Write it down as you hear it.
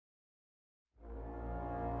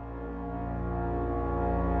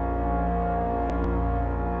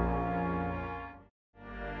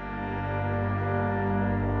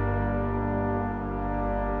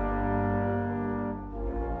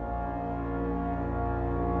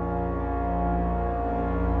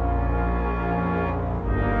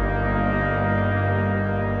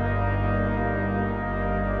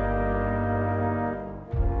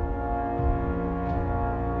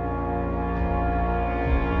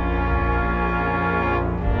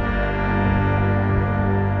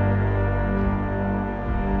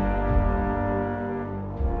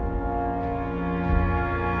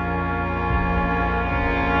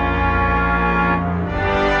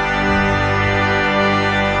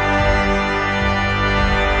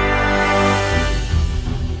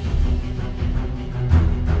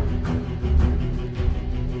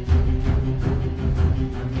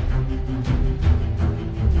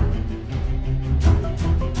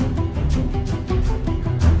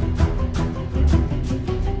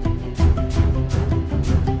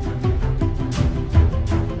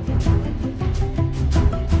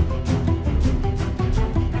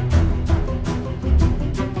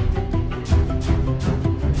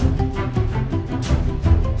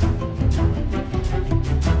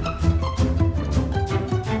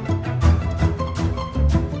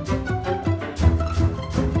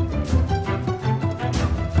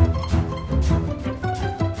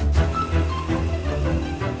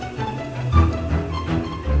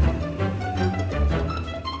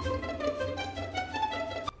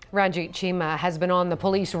Ranjit Cheema has been on the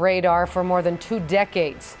police radar for more than 2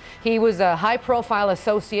 decades. He was a high-profile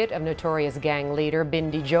associate of notorious gang leader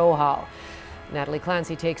Bindi Johal. Natalie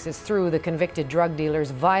Clancy takes us through the convicted drug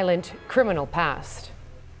dealer's violent criminal past.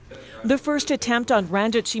 The first attempt on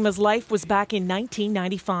Ranjit Cheema's life was back in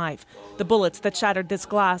 1995. The bullets that shattered this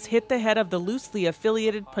glass hit the head of the loosely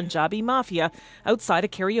affiliated Punjabi mafia outside a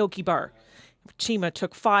karaoke bar. Cheema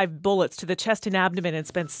took 5 bullets to the chest and abdomen and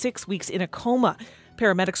spent 6 weeks in a coma.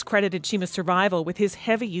 Paramedics credited Cheema's survival with his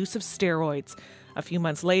heavy use of steroids. A few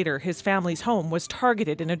months later, his family's home was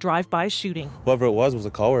targeted in a drive-by shooting. Whoever it was a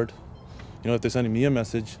coward. If they're sending me a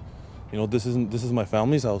message, this is my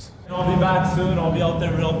family's house. I'll be back soon. I'll be out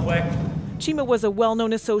there real quick. Cheema was a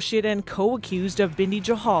well-known associate and co-accused of Bindi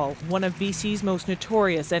Johal, one of BC's most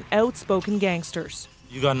notorious and outspoken gangsters.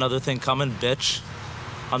 You got another thing coming, bitch.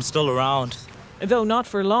 I'm still around. Though not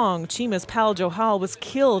for long, Cheema's pal Johal was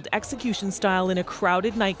killed execution-style in a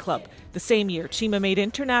crowded nightclub. The same year, Cheema made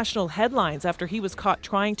international headlines after he was caught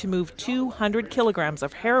trying to move 200 kilograms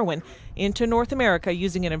of heroin into North America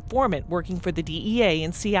using an informant working for the DEA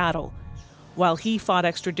in Seattle. While he fought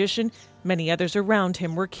extradition, many others around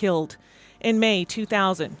him were killed. In May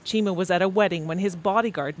 2000, Cheema was at a wedding when his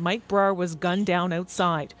bodyguard, Mike Brar, was gunned down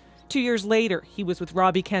outside. 2 years later, he was with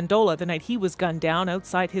Robbie Candola the night he was gunned down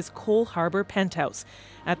outside his Cole Harbour penthouse.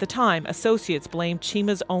 At the time, associates blamed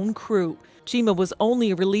Cheema's own crew. Cheema was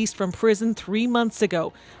only released from prison 3 months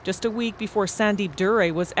ago, just a week before Sandeep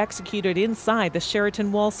Dure was executed inside the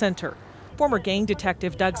Sheraton Wall Centre. Former gang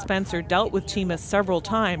detective Doug Spencer dealt with Cheema several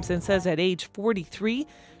times and says at age 43,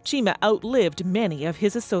 Cheema outlived many of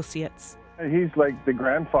his associates. He's like the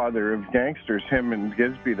grandfather of gangsters, him and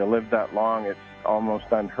Gisby, to live that long. It's almost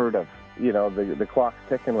unheard of. The clock's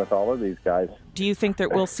ticking with all of these guys. Do you think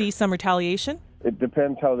that we'll see some retaliation? It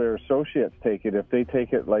depends how their associates take it. If they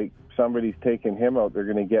take it like somebody's taking him out, they're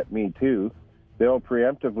going to get me too. They'll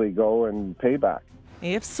preemptively go and pay back.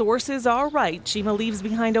 If sources are right, Cheema leaves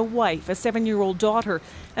behind a wife, a 7-year-old daughter,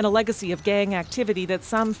 and a legacy of gang activity that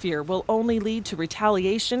some fear will only lead to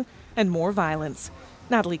retaliation and more violence.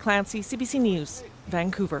 Natalie Clancy, CBC News,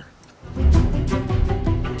 Vancouver.